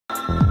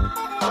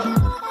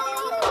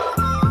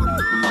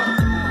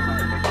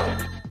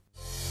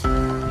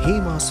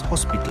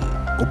Hospital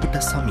ඔබට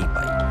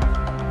සමීපයි.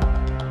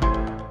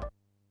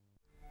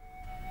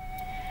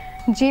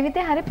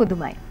 ජීවිතය හරි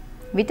පුදුමයි.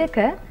 විතක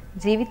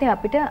ජීවිතය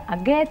අපිට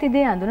අග ඇති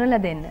දේ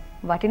අඳුනලා දෙන්න,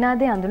 වටිනා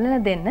දේ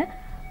අඳුනලා දෙන්න,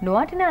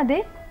 නොවටිනා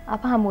දේ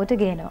අප හමුවට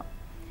ගේනවා.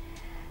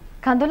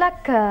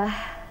 කඳුලක්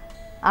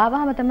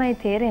ආවහම තමයි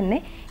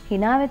තේරෙන්නේ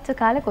hina වෙච්ච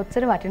කාලේ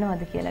කොච්චර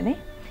වටිනවද කියලානේ.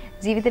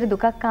 ජීවිතේ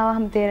දුකක්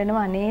ආවහම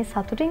තේරෙනවා අනේ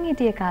සතුටින්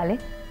හිටිය කාලේ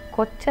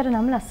කොච්චර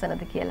නම්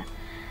ලස්සනද කියලා.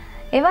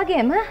 ඒ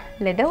වගේම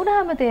ලෙඩ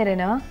වුණාම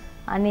තේරෙනවා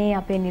අනේ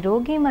අපේ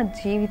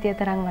නිරෝගීමත් ජීවිතය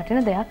තරම්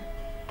වටින දෙයක්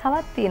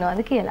තවත්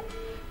තියනවාද කියලා.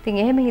 ඉතින්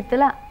එහෙම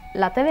හිතලා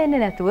ලත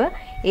වෙන්නේ නැතුව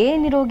ඒ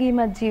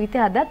නිරෝගීමත් ජීවිතය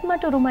අදත්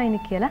මට උරුමයිනි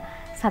කියලා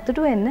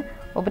සතුටු වෙන්න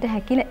ඔබට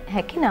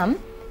හැකිනම්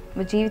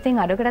ජීවිතෙන්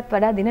අඩකටත්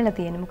වඩා දිනලා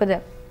තියෙන. මොකද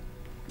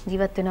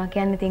ජීවත් වෙනවා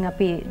කියන්නේ ඉතින්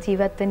අපි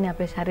ජීවත් වෙන්නේ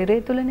අපේ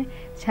ශරීරය තුලනේ.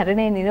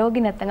 ශරීරය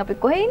නිරෝගී නැත්නම් අපි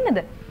කොහේ ඉන්නද?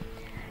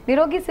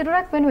 නිරෝගී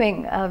සිරුරක් වෙනුවෙන්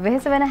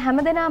වෙහෙස වෙන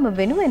හැමදෙනාම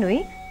වෙනුවෙනුයි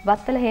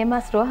වත්තල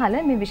හේමස් රෝහල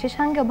මේ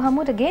විශේෂාංග ඔබ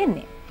හමුවට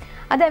ගේන්නේ.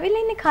 අද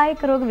ඇවිල්ලා ඉන්නේ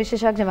කායික රෝග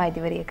විශේෂඥ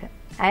වෛද්‍යවරියක.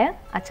 ඇය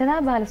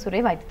අචලා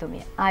බාලසුරේ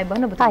වෛද්‍යතුමිය.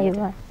 ආයුබෝවන්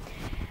ඔබතුමියට.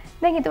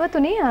 දැන්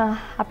හිතවතුනි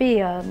අපි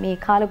මේ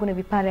කාලගුණ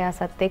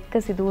විපර්යාසත් එක්ක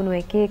සිදු වුණු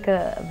එක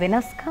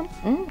වෙනස්කම්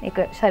ඒක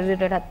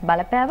ශරීරයටත්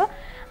බලපෑව.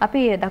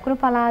 අපි දකුණු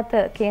පළාත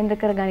කේන්ද්‍ර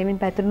කර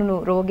ගනිමින් පැතිරුණු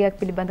රෝගයක්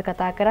පිළිබඳ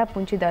කතා කරා.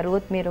 පුංචි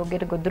දරුවොත් මේ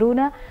රෝගයට ගොදුරු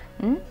වුණා.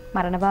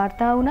 මරණ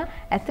වාර්තා වුණා.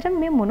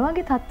 ඇත්තටම මේ මොන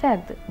වගේ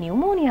තත්ත්වයක්ද?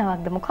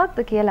 නියුමෝනියාවක්ද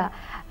මොකක්ද කියලා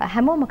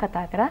හැමෝම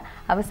කතා කරා.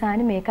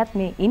 අවසානයේ මේකත්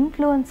මේ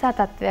ඉන්ෆ්ලුවෙන්සා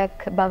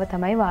තත්ත්වයක් බව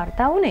තමයි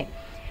වාර්තා වුණේ.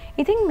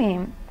 ඉතින් මේ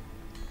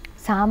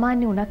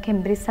සාමාන්‍ය උණක්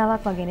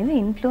හෙම්බිරිස්සාවක් වගේ නෙවෙයි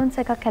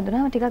ඉන්ෆ්ලුවෙන්සා එකක්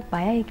හැදුනම ටිකක්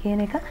බයයි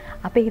කියන එක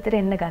අපේ හිතට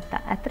එන්න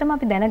ගත්තා. ඇත්තටම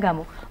අපි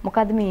දැනගමු.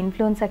 මොකද්ද මේ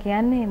ඉන්ෆ්ලුවෙන්සා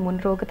කියන්නේ? මුන්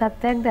රෝග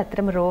තත්ත්වයක්ද?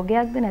 ඇත්තටම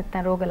රෝගයක්ද?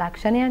 නැත්නම් රෝග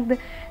ලක්ෂණයක්ද?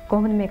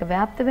 කොහොමද මේක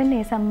ව්‍යාප්ත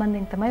වෙන්නේ? ඒ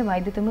සම්බන්ධයෙන් තමයි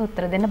වෛද්‍යතුමිය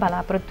උත්තර දෙන්න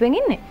බලාපොරොත්තු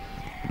වෙමින් ඉන්නේ.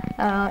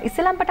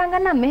 ඉස්සෙල්ලාම පටන්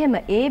ගන්නම් මෙහෙම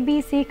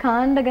ABC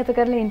කාණ්ඩගත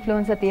කරලා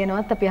ඉන්ෆ්ලුවෙන්සා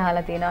තියෙනවත් අපි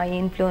අහලා තියෙනවා.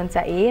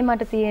 ඉන්ෆ්ලුවෙන්සා A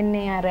මට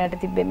තියෙන්නේ අරයට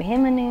තිබ්බේ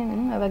මෙහෙමනේ.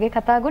 ඔය වගේ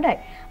කතා ගොඩයි.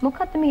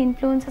 මොකක්ද මේ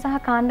ඉන්ෆ්ලුවෙන්සා සහ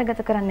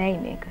කාණ්ඩගත කරන්නේ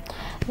ඇයි මේක?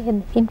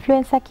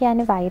 ඉන්ෆ්ලුවෙන්සා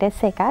කියන්නේ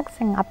වෛරස් එකක්.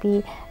 අපි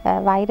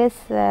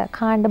වෛරස්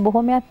කාණ්ඩ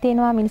බොහොමයක්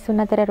තියෙනවා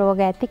මිනිසුන් අතර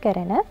රෝග ඇති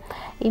කරන.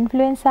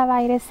 ඉන්ෆ්ලුවෙන්සා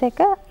වෛරස්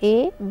එක A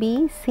B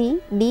C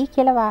D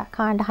කියලා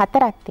කාණ්ඩ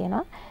හතරක්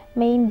තියෙනවා.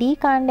 මේන් D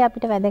කාණ්ඩය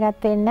අපිට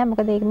වැදගත් වෙන්නේ නැහැ.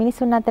 මොකද ඒක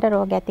මිනිසුන් අතර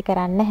රෝග ඇති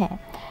කරන්නේ නැහැ.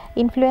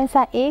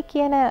 ඉන්ෆ්ලුවෙන්සා A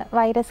කියන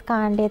වෛරස්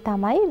කාණ්ඩය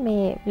තමයි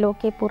මේ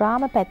ලෝකේ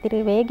පුරාම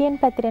වේගයෙන්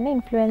පැතිරෙන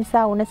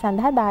ඉන්ෆ්ලුවෙන්සා උණ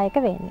සඳහා දායක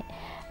වෙන්නේ.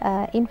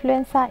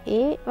 ඉන්ෆ්ලුවෙන්සා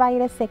A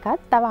වෛරස්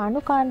එකත් තව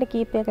අණු කාණ්ඩ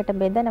කීපයකට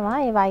බෙදනවා.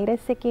 ඒ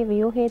වෛරස් එකේ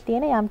ව්‍යුහයේ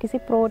තියෙන යම්කිසි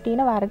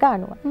ප්‍රෝටීන වර්ග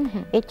අණුව.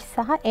 H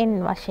සහ N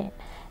වශයෙන්.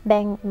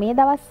 දැන් මේ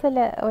දවස්වල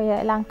ඔය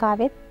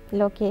ලංකාවෙත්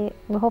ලෝකේ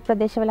බොහෝ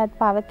ප්‍රදේශවලත්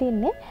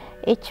පවතින්නේ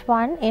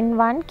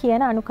H1N1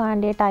 කියන අණු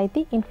කාණ්ඩයට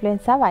අයිති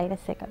ඉන්ෆ්ලුවෙන්සා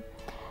වෛරස් එක.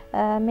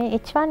 මේ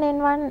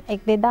H1N1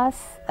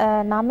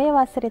 2009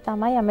 වසරේ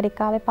තමයි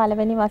ඇමරිකාවේ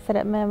පළවෙනි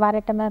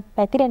වරටම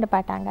පැතිරෙන්න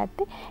පටන්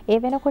ගත්තේ. ඒ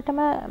වෙනකොටම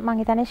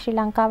මම හිතන්නේ ශ්‍රී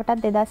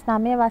ලංකාවටත්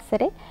 2009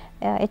 වසරේ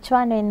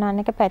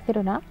H1N1 එක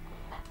පැතිරුණා.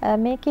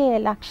 මේකේ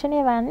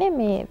ලක්ෂණය වන්නේ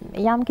මේ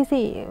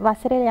යම්කිසි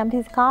වසරේ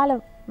යම්කිසි කාල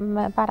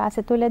පරාස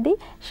තුලදී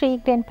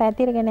ශීඝ්‍රයෙන්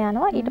පැතිරගෙන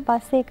යනවා. ඊට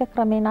පස්සේ ඒක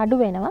ක්‍රමයෙන් අඩු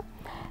වෙනවා.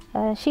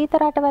 ශීත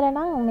රටවල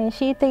නම් මේ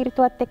ශීත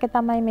ඍතුවත් එක්ක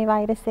තමයි මේ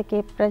වෛරස් එකේ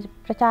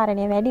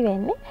ප්‍රචාරණය වැඩි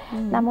වෙන්නේ.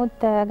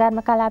 නමුත්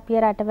ඝර්ම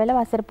කලාපීය රටවල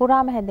වසර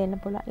පුරාම හැදෙන්න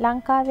පුළුවන්.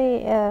 ලංකාවේ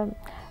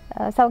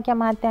සෞඛ්‍ය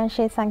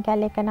අමාත්‍යාංශයේ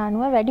සංකල්පයකන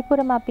අනුව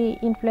වැඩිපුරම අපි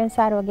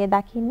ඉන්ෆ්ලුවෙන්සා රෝගය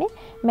දකින්නේ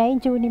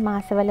මැයි ජූනි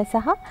මාසවල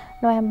සහ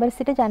නොවැම්බර්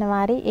සිට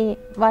ජනවාරි ඒ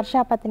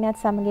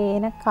වර්ෂාපතනයත් සමග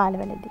එන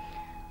කාලවලදී.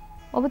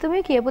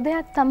 ඔබතුමිය කියපු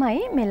දෙයක්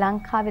තමයි මේ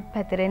ලංකාවෙත්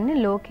පැතිරෙන්නේ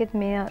ලෝකෙත්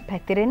මේ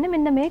පැතිරෙන්නේ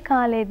මෙන්න මේ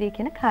කාලයේදී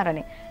කියන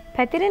කාරණේ.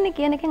 පැතිරෙන්නේ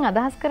කියන එකෙන්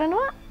අදහස්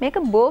කරනවා මේක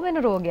බෝ වෙන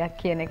රෝගයක්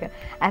කියන එක.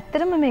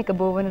 ඇත්තටම මේක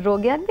බෝ වෙන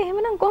රෝගයක්ද?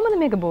 එහෙමනම් කොහොමද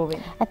මේක බෝ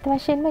වෙන්නේ? ඇත්ත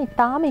වශයෙන්ම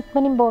ඉතාම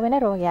ඉක්මනින් බෝ වෙන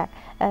රෝගයක්.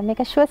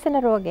 මේක ශ්වසන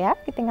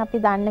රෝගයක්. ඉතින්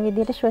අපි දන්න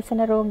විදිහට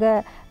ශ්වසන රෝග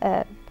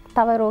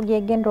තව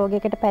රෝගියෙක්ගෙන්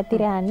රෝගයකට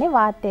පැතිර යන්නේ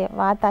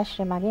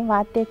වාතාශ්‍රය මගින්.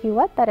 වාතය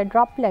කිව්වත් අර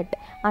ඩ්‍රොප්ලට්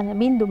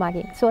බින්දු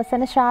මගින්.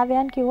 ශ්වසන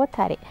ශ්‍රාවයන් කිව්වොත්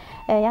හරි.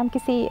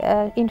 යම්කිසි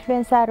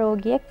ඉන්ෆ්ලුවෙන්සා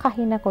රෝගියෙක්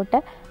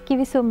කහිනකොට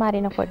කිවිසුම්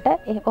මරිනකොට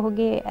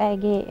ඔහුගේ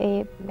ඒ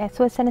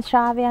ශ්වසන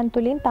ශ්‍රාවයන්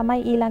තුලින්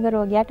තමයි ඊළඟ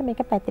රෝගියාට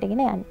මේක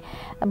පැතිරගෙන යන්නේ.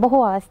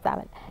 බොහෝ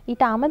අවස්ථාවල.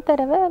 ඊට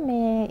අමතරව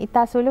මේ ඊට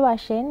සුළු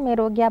වශයෙන් මේ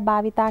රෝගියා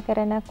භාවිතා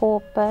කරන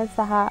කෝප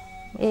සහ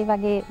ඒ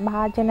වගේ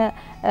භාජන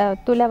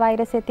තුල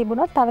වෛරසය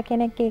තිබුණොත් තව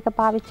කෙනෙක් ඒක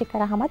පාවිච්චි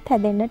කරාමත්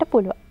හැදෙන්නට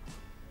පුළුවන්.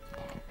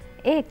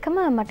 ඒ එකම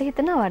මට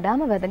හිතෙනවා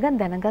වඩාම වැදගත්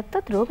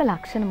දැනගත්තත් රෝග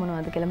ලක්ෂණ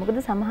මොනවද කියලා. මොකද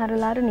සමහර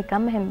වෙලාවට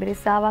නිකම්ම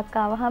හෙම්බිරිස්සාවක්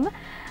ආවහම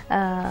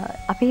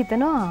අපි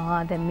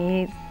හිතනවා දැන්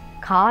මේ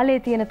කාලේ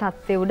තියෙන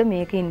තත්ත්වයේ උඩ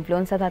මේක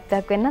ඉන්ෆ්ලුවෙන්සා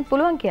තත්ත්වයක් වෙන්නත්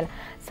පුළුවන් කියලා.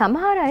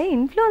 සමහර අය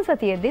ඉන්ෆ්ලුවෙන්සා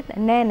තියෙද්දිත්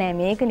නෑ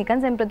මේක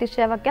නිකන්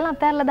සෙම්ප්‍රතිශ්‍යාවක් කියලා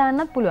අතහැරලා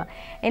දාන්නත් පුළුවන්.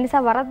 ඒ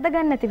නිසා වරද්ද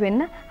ගන්න නැති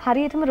වෙන්න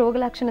හරියටම රෝග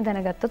ලක්ෂණ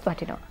දැනගත්තොත්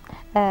වටිනවා.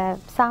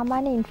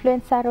 සාමාන්‍ය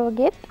ඉන්ෆ්ලුවෙන්සා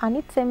රෝගෙත්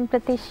අනිත්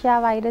සෙම්ප්‍රතිශ්‍යා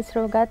වෛරස්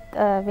රෝගත්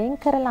වෙන්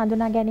කරලා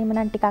අඳුනා ගැනීම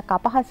නම් ටිකක්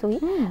අපහසුයි.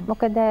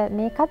 මොකද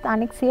මේකත්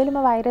අනිත්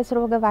සියලුම වෛරස්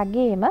රෝග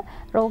වගේම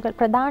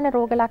ප්‍රධාන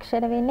රෝග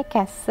ලක්ෂණ වෙන්නේ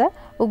කැස්ස,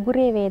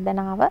 උගුරේ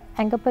වේදනාව,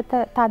 ඇඟපත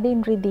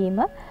තදින්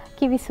රිදීම,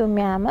 කිවිසුම්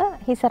යාම,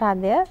 හිස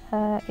රදය,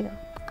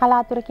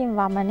 කලාතුරකින්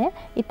වමනය,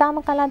 ඊටාම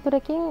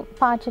කලාතුරකින්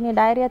පාචනීය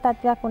ඩයරියා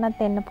තත්ත්වයක්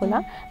වුණත් එන්න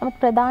පුළුවන්. නමුත්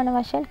ප්‍රධාන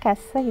වශයෙන්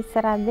කැස්ස, හිස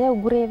රදය,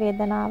 උගුරේ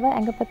වේදනාව,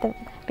 ඇඟපත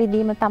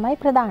රිදීම තමයි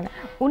ප්‍රධාන.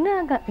 උණ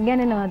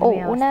ගැනෙනවද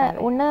මේ අවස්ථාවේ?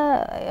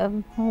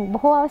 උණ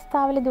බොහෝ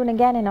අවස්ථාවලදී උණ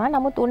ගැනෙනවා.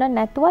 නමුත් උණ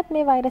නැතුවත්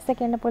මේ වෛරස්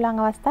එක එන්න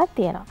පුළුවන් අවස්ථාත්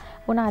තියෙනවා.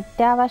 උණ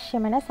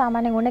අත්‍යවශ්‍යම නැහැ.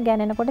 සාමාන්‍යයෙන් උණ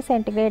ගැනෙනකොට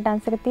සෙන්ටිග්‍රේඩ්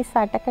අංශක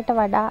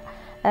 38කට වඩා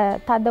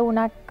තද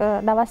උණක්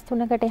දවස්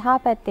 3කට එහා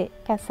පැත්තේ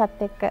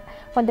කැස්සත් එක්ක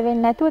හොඳ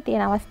වෙන්නේ නැතුව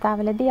තියෙන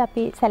අවස්ථාවලදී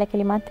අපි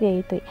සැලකිලිමත් විය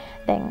යුතුයි.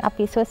 දැන්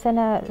අපි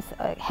සොසන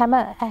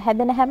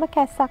හැදෙන හැම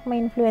කැස්සක්ම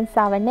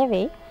ඉන්ෆ්ලුවෙන්සාව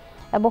නෙවෙයි.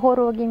 බොහෝ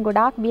රෝගීන්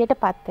ගොඩාක්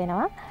බියටපත්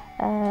වෙනවා.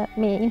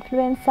 මේ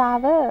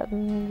ඉන්ෆ්ලුවෙන්සාව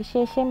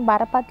විශේෂයෙන්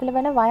බරපතල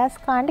වෙන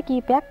වයස් කාණ්ඩ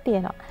කීපයක්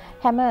තියෙනවා.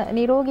 හැම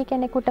නිරෝගී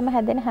කෙනෙකුටම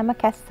හැදෙන හැම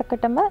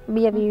කැස්සකටම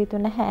බිය විය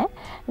යුතු නැහැ.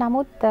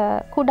 නමුත්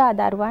කුඩා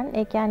දරුවන්,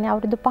 ඒ කියන්නේ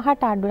අවුරුදු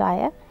 5ට අඩු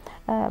අය,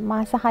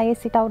 මාස 6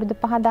 සිට අවුරුදු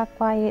 5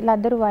 දක්වා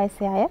ලදරු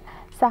වයසේ අය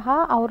සහ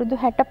අවුරුදු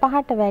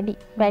 65ට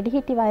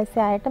වැඩිහිටි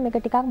වයසේ අයට මේක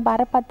ටිකක්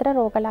බරපතල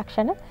රෝග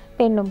ලක්ෂණ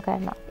පෙන්눔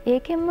කරනවා.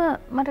 ඒකෙන්ම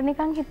මට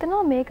නිකන්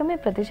හිතෙනවා මේක මේ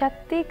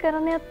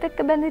ප්‍රතිශක්තිකරණයත් එක්ක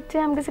බැඳිච්ච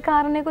යම්කිසි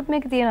කාරණයකුත්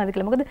මේක තියෙනවාද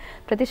කියලා. මොකද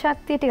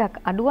ප්‍රතිශක්තිය ටිකක්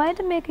අඩු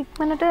අයට මේක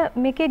ඉක්මනට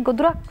මේකේ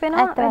ගොදුරක්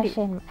වෙනවා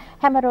වැඩි.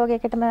 හැම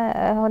රෝගයකටම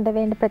හොඳ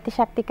වෙන්න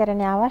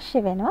ප්‍රතිශක්තිකරණය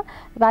අවශ්‍ය වෙනවා.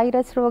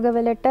 වෛරස්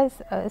රෝගවලට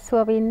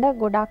සුව වෙන්න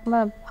ගොඩක්ම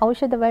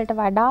ඖෂධ වලට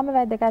වඩාම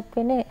වැදගත්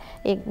වෙන්නේ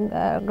ඒ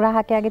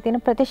ග්‍රාහකයාගේ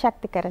තියෙන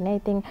ප්‍රතිශක්තිකරණය.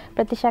 ඉතින්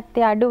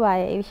ප්‍රතිශක්තිය අඩු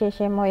අය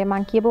විශේෂයෙන්ම ඔය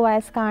මං කියපු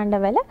වයස්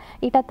කාණ්ඩවල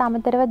ඊටත්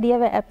අමතරව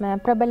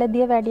ප්‍රබල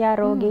දියවැඩියා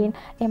රෝගීන්,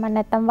 එහෙම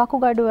නැත්නම්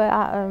වකුගඩු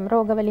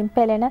රෝග වලින්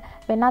පෙළෙන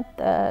වෙනත්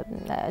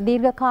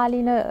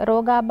දීර්ඝකාලීන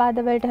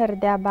රෝගාබාධ වලට,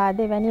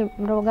 හෘදයාබාධ වැනි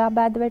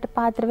රෝගාබාධ වලට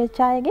පාත්‍ර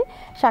වෙච්ච අයගේ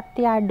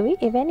ශක්තිය අඩුයි.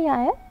 එවැනි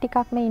අය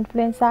ටිකක් මේ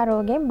ඉන්ෆ්ලුවෙන්සා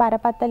රෝගයෙන්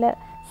බරපතල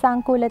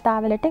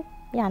සංකූලතාවලට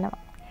යනවා.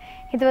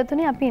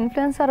 හිතවතුනි, අපි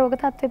ඉන්ෆ්ලුවෙන්සා රෝග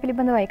තත්ත්වය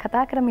පිළිබඳවයි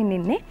කතා කරමින්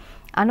ඉන්නේ.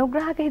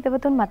 අනුග්‍රහක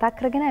හිතවතුන් මතක්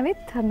කරගෙන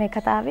ඇවිත් මේ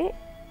කතාවේ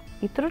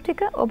ඉතුරු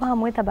ටික ඔබ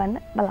හමුවේ තබන්න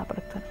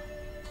බලාපොරොත්තු වෙනවා.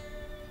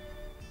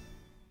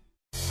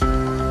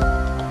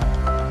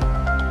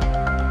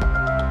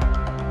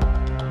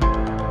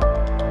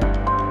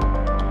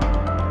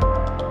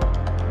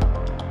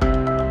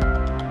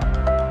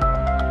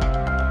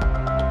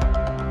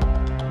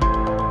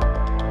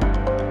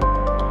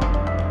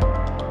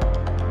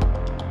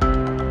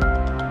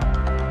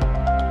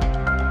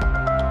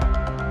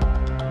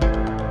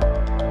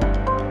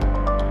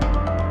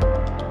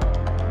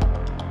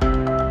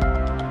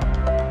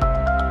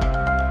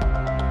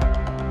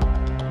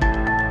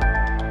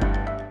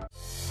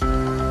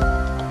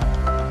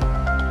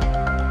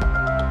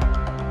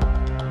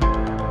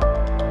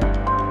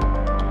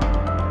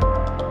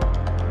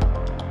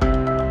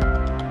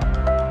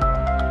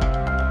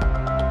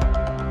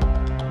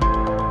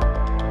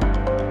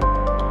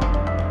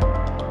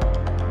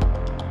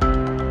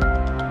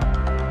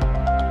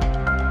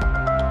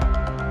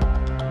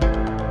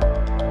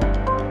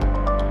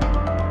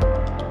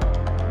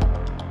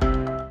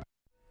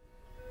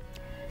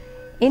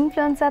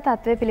 ඉන්ෆ්ලුවෙන්සා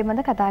තත්ත්වය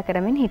පිළිබඳ කතා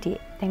කරමින් හිටියේ.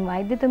 දැන්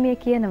වෛද්‍යතුමිය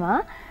කියනවා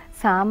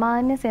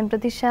සාමාන්‍ය සෙම්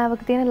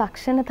ප්‍රතිශාවක තියෙන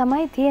ලක්ෂණ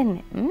තමයි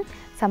තියෙන්නේ.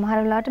 සමහර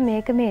වෙලාවට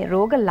මේක මේ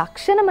රෝග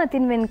ලක්ෂණ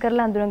මතින් වෙන්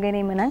කරලා අඳුන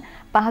ගැනීම නම්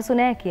පහසු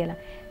නෑ කියලා.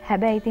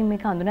 හැබැයි ඉතින්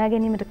මේක අඳුනා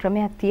ගැනීමට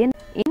ක්‍රමයක් තියෙන.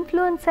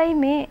 ඉන්ෆ්ලුවෙන්සයි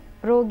මේ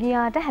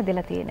රෝගියාට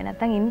හැදලා තියෙන්නේ.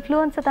 නැත්නම්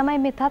ඉන්ෆ්ලුවෙන්සා තමයි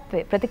මේ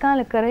තත්ත්වය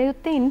ප්‍රතිකාල කර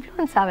යුත්තේ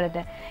ඉන්ෆ්ලුවෙන්සා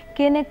වලට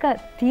කියන එක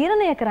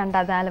තීරණය කරන්න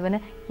අදාළ වෙන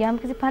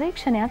යම්කිසි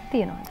පරීක්ෂණයක්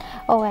තියෙනවා.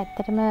 ඔව්,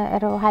 ඇත්තටම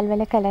රෝහල්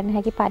වල කළ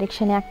හැකි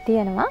පරීක්ෂණයක්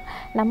තියෙනවා.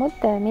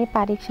 නමුත් මේ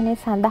පරීක්ෂණය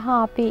සඳහා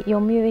අපි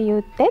යොමු විය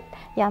යුත්තේ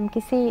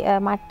යම්කිසි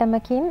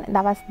මට්ටමකින්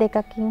දවස්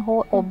දෙකකින් හෝ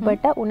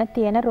ඔබට උණ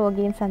තියෙන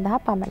රෝගීන් සඳහා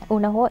පමණයි.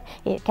 උණ හෝ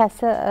කැස්ස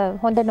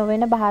හොඳ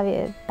නොවන භාවය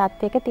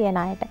තත්වයක තියෙන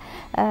අයට.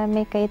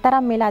 මේක ඒ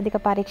තරම් මෙල අධික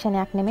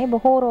පරීක්ෂණයක් නෙමෙයි.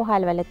 බොහෝ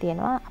රෝහල් වල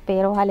තියෙනවා.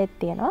 අපේ රෝහලෙත්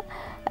තියෙනවා.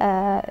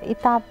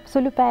 ඉතා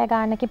සුළු පැය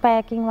ගානක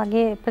පැයකින්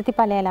වගේ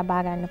ප්‍රතිඵලය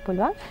ලබා ගන්න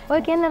පුළුවන්.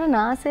 ඔය කියන්නේ අර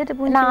නාසයට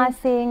පුංචි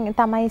නාසයෙන්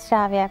තමයි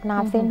ශ්‍රාවයක්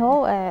නාසයෙන් හෝ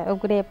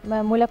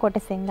උගුරේ මුල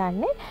කොටසෙන්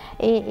ගන්න.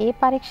 ඒ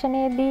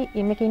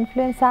පරීක්ෂණයේදී මේක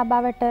ඉන්ෆ්ලුවෙන්සා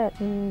බවට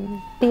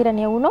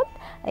තීරණය වුණොත්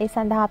ඒ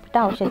සඳහා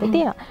අපිට ඖෂධ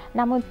තියෙනවා.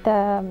 නමුත්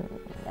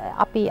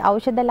අපි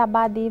ඖෂධ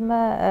ලබා දීම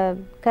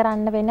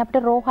කරන්න වෙන්නේ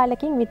අපිට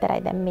රෝහලකින්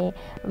විතරයි. දැන්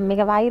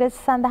මේක වෛරස්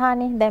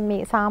සඳහානේ. දැන්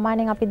මේ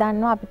සාමාන්‍යයෙන් අපි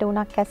දන්නවා අපිට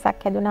උණක්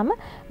කැස්සක් හැදුනම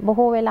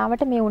බොහෝ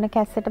වෙලාවට මේ උණ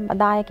කැස්සට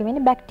දායක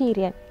වෙන්නේ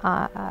බැක්ටීරියල්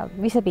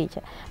විස බීජ.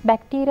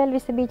 බැක්ටීරියල්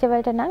විස බීජ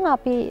වලට නම්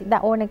අපි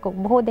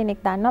බොහෝ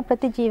දෙනෙක් දන්නවා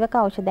ප්‍රතිජීවක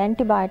ඖෂධ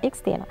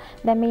ඇන්ටිබයොටික්ස් තියෙනවා.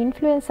 දැන් මේ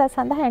ඉන්ෆ්ලුවෙන්සා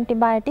සඳහා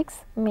ඇන්ටිබයොටික්ස්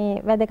මේ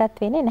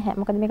වැදගත් වෙන්නේ නැහැ.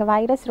 මොකද මේක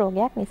වෛරස්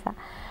රෝගයක් නිසා.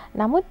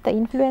 නමුත්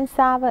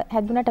ඉන්ෆ්ලුවෙන්සාව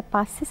හැදුනට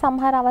පස්සේ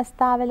සමහර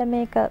අවස්ථාවල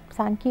මේක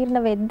සංකීර්ණ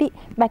වෙද්දී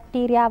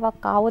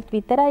බැක්ටීරියාවක් ආවොත්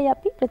විතරයි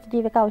අපි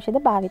ප්‍රතිජීවක ඖෂධ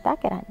භාවිතා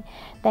කරන්නේ.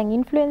 දැන්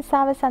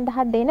ඉන්ෆ්ලුවෙන්සාව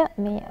සඳහා දෙන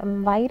මේ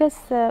වෛරස්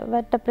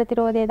වලට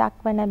ප්‍රතිරෝධය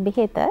දක්වන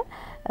බෙහෙත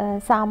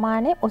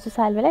සාමාන්‍ය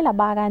ඔසුසල් වල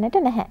ලබා ගන්නට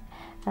නැහැ.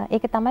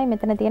 ඒක තමයි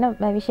මෙතන තියෙන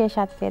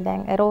විශේෂත්වය.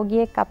 දැන්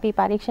රෝගියෙක් අපි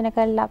පරීක්ෂණ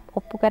කරලා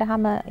ඔප්පු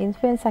කරාම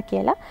ඉන්ෆ්ලුවෙන්සා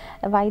කියලා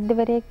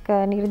වෛද්‍යවරයෙක්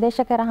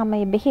නිර්දේශ කරාම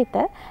මේ බෙහෙත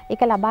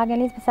ඒක ලබා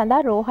ගැනීම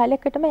සඳහා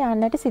රෝහලයකටම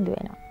යන්නට සිදු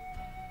වෙනවා.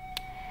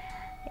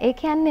 ඒ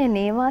කියන්නේ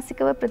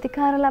නේවාසිකව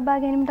ප්‍රතිකාර ලබා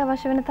ගැනීමට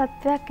අවශ්‍ය වෙන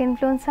තත්ත්වයක්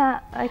ඉන්ෆ්ලුවෙන්සා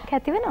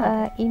ඇති වෙනවද?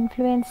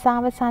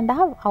 ඉන්ෆ්ලුවෙන්සාව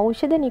සඳහා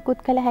ඖෂධ නිකුත්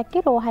කළ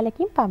හැකි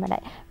රෝහලකින් පමණයි.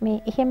 මේ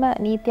එහෙම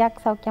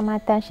නීතියක් සෞඛ්‍ය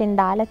අමාත්‍යාංශයෙන්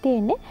දාලා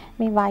තියෙන්නේ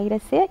මේ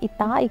වෛරසය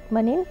ඉතා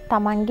ඉක්මනින්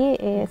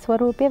තමන්ගේ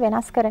ස්වරූපය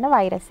වෙනස් කරන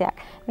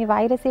වෛරසයක්. මේ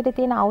වෛරසයට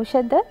තියෙන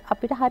ඖෂධ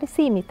අපිට හරි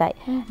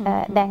සීමිතයි.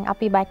 දැන්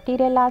අපි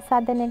බැක්ටීරියල්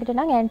ආසාදනයකට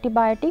නම්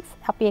ඇන්ටිබයොටික්ස්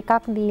අපි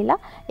එකක් දීලා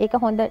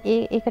ඒක හොඳ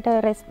ඒකට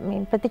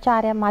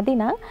ප්‍රතිචාරයක් මදි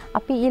නම්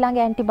අපි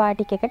ඊළඟ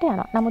ඇන්ටිබයොටික් එකට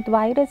යනවා. නමුත්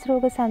වෛරස්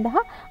රෝග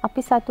සඳහා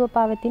අපි සතුව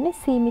පවතින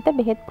සීමිත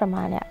බෙහෙත්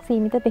ප්‍රමාණයක්,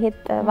 සීමිත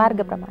බෙහෙත්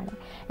වර්ග ප්‍රමාණයක්.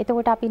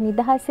 එතකොට අපි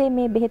නිදහසේ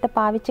මේ බෙහෙත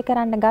පාවිච්චි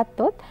කරන්න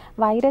ගත්තොත්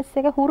වෛරස්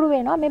එක හුරු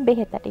වෙනවා මේ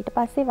බෙහෙතට. ඊට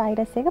පස්සේ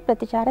වෛරස් එක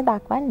ප්‍රතිචාර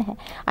දක්වන්නේ නැහැ.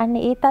 අන්න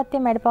ඒ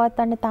තත්ත්වය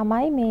මැඩපවත්වන්න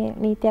තමයි මේ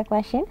නීතියක්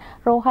වශයෙන්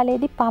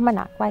රෝහලේදී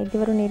පමණක්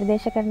වෛද්‍යවරු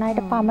නිර්දේශ කරන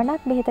අයට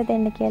පමණක් බෙහෙත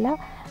දෙන්න කියලා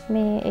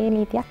මේ ඒ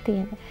නීතියක්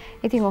තියෙනවා.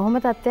 ඉතින් ඔහොම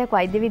තත්ත්වයක්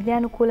වෛද්‍ය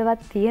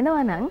විද්‍යානුකූලවත්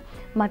තියෙනවා නම්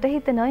මට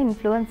හිතෙනවා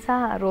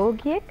ඉන්ෆ්ලුවෙන්සා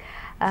රෝගියෙක්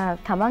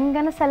තමන්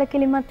ගැන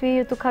සැලකිලිමත් විය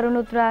යුතු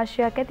කරුණු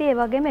රාශියක් ඇති. ඒ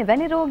වගේම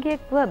එවැනි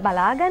රෝගියෙක්ව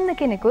බලා ගන්න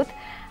කෙනෙකුත්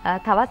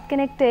තවත්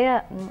කෙනෙක්ට එය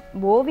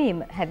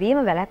බෝවීම,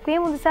 හැදීම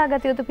වැළැක්වීම උදෙසා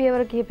ගත යුතු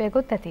පියවර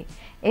කිහිපයකුත් ඇති.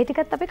 ඒ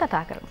ටිකත් අපි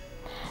කතා කරමු.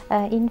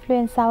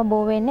 ඉන්ෆ්ලුවෙන්සාව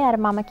බෝ වෙන්නේ අර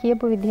මම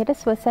කියපු විදිහට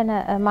ස්වසන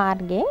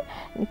මාර්ගයෙන්.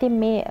 ඉතින්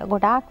මේ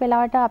ගොඩාක්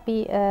වෙලාවට අපි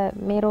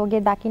මේ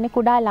රෝගය දකින්නේ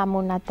කුඩා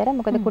ළමුන් අතර.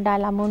 මොකද කුඩා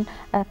ළමුන්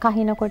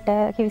කහිනකොට,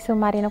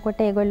 කිවිසුම්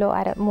මරිනකොට ඒගොල්ලෝ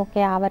අර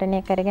මුඛය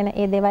ආවරණය කරගෙන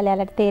ඒ දේවල්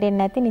යාලට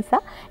තේරෙන්නේ නැති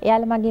නිසා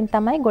එයාලා මගින්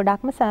තමයි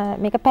ගොඩක්ම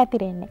මේක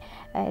පැතිරෙන්නේ.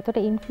 ඒකට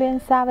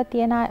ඉන්ෆ්ලුවෙන්සාව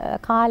තියෙන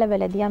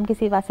කාලවලදී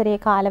යම්කිසි වසරේ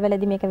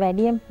කාලවලදී මේක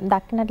වැඩියෙන්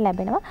දක්නට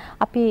ලැබෙනවා.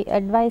 අපි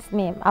ඇඩ්වයිස්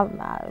මේ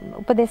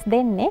උපදෙස්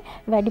දෙන්නේ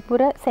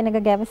වැඩිපුර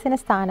සෙනඟ ගැවසෙන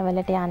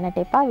ස්ථානවලට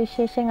යන්නට එපා.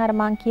 විශේෂයෙන් අර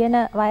මං කියන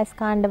වයස්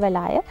කාණ්ඩවල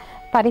අය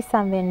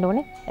පරිස්සම් වෙන්න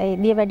ඕනේ. ඒ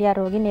දියවැඩියා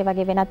රෝගීන් ඒ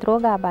වගේ වෙනත්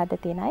රෝගාබාධ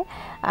තියෙන අය.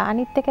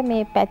 අනිත් එක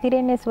මේ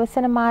පැතිරෙන්නේ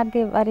ස්වසන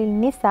මාර්ගය වලින්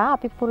නිසා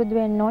අපි පුරුදු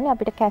වෙන්න ඕනේ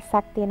අපිට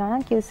කැස්සක් තියෙනවා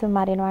නම් කිව්සුම්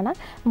මරිනවා නම්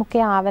මුඛය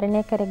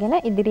ආවරණය කරගෙන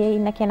ඉදිරියේ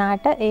ඉන්න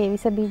කෙනාට ඒ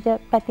විස බීජ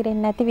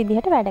පැතිරෙන්නේ නැති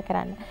විදිහට වැඩ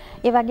කරන්න.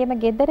 ඒ වගේම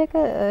ගෙදරක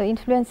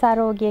ඉන්ෆ්ලුවෙන්සා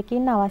රෝගියෙක්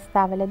ඉන්න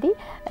අවස්ථාවලදී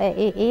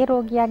ඒ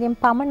රෝගියාගෙන්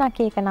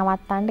පමණක් ඒක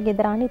නවත්තන්න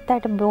ගෙදර අනිත්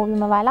අයට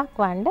බෝවීම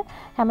වළක්වන්න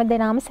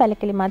හැමදෙනාම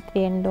සැලකිලිමත්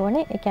වෙන්න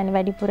ඕනේ. ඒ කියන්නේ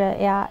වැඩිපුර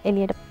එයා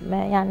එළියට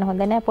යන්න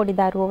හොඳ නැහැ. පොඩි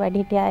දරුවෝ වැඩිහිටියන්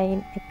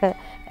එක්ක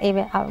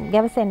ඒ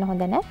ගැවසෙන්න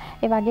හොඳ නැහැ.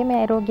 ඒ වගේම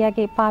ඒ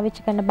රෝගියාගේ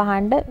පාවිච්චි කරන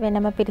භාණ්ඩ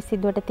වෙනම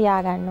පිරිසිදුවට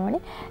තියාගන්න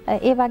ඕනේ.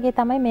 ඒ වගේ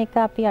තමයි මේක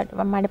අපි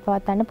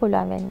මඩපවත්වන්න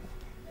පුළුවන් වෙන්නේ.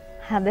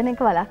 හදන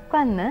එක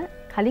වළක්වන්න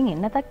කලින්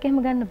එන්නතක් එහෙම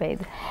ගන්න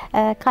බෑද?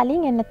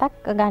 කලින්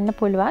එන්නතක් ගන්න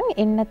පුළුවන්.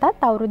 එන්නතත්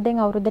අවුරුද්දෙන්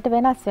අවුරුද්දට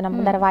වෙනස් වෙනවා.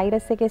 මොකද අර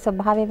වෛරස් එකේ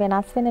ස්වභාවය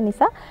වෙනස් වෙන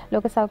නිසා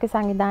ලෝක සෞඛ්‍ය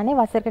සංවිධානයේ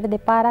වසරකට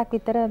දෙපාරක්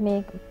විතර මේ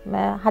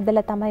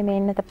හදලා තමයි මේ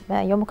එන්නත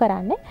යොමු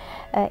කරන්නේ.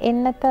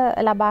 එන්නත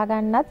ලබා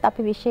ගන්නත්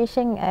අපි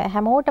විශේෂයෙන්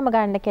හැමෝටම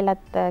ගන්න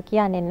කියලාත්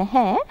කියන්නේ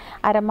නැහැ.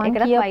 අර මම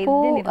කියපු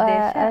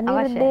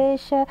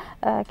නිර්දේශ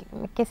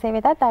කෙසේ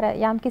වෙතත් අර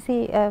යම්කිසි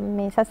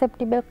මේ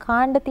සසෙප්ටිබල්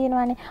කාණ්ඩ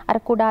තියෙනවානේ. අර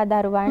කුඩා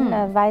දරුවන්,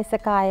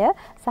 වයසක අය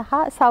සහ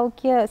සෞඛ්‍ය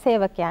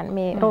සේවකයන්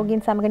මේ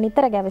රෝගීන් සමග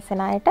නිතර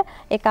ගැවසෙන අයට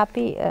ඒක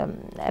අපි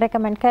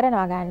රෙකමන්ඩ්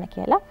කරනවා ගන්න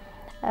කියලා.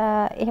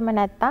 එහෙම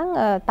නැත්නම්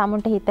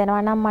තමුන්ට හිතෙනවා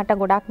නම් මට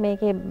ගොඩක්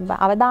මේකේ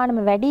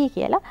අවදානම වැඩි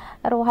කියලා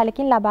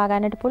රෝහලකින් ලබා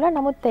ගන්නට පුළුවන්.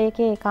 නමුත්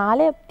ඒකේ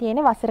කාලය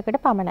තියෙන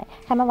වසරකට පමණයි.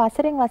 හැම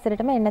වසරෙන්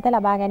වසරටම එන්නත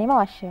ලබා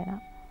ගැනීම අවශ්‍ය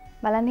වෙනවා.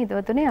 බලන්න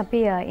හිතවතුනේ අපි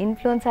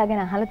ඉන්ෆ්ලුවෙන්සා ගැන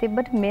අහලා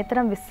තිබ්බට මේ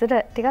තරම් විස්තර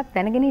ටිකක්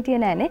දැනගෙන හිටියේ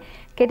නෑනේ.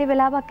 කෙටි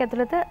වෙලාවක්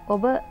ඇතුළත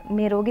ඔබ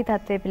මේ රෝගී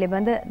තත්ත්වය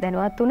පිළිබඳ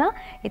දැනුවත් වුණා.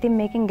 ඉතින්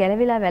මේකෙන්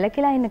ගැලවිලා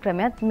වැළකීලා ඉන්න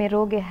ක්‍රමයක්, මේ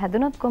රෝගය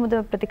හැදුනොත් කොහොමද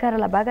ප්‍රතිකාර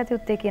ලබා ගත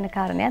යුත්තේ කියන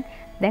කාරණයක්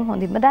දැන්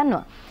හොඳින්ම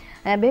දන්නවා.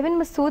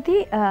 බෙහෙවින්ම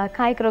ස්තුතියි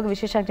කායික රෝග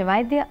විශේෂඥ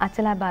වෛද්‍ය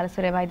අචලා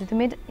බාලසූරිය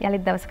වෛද්‍යතුමියට.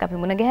 යලිත් දවසක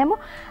අපි මුණ ගැහෙමු.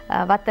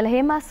 වත්තල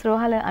හේමාස්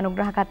රෝහල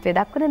අනුග්‍රහකත්වයේ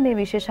දක්වන මේ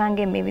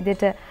විශේෂාංගය මේ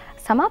විදිහට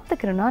සමාප්ත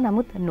කරනවා.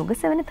 නමුත්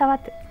නුගසෙවන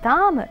තවත්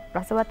තාම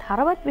රසවත්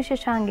හරවත්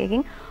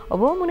විශේෂාංගයකින්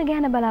ඔබ මුණ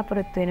ගැහෙන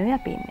බලාපොරොත්තු වෙනුයි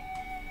අපි ඉන්නේ.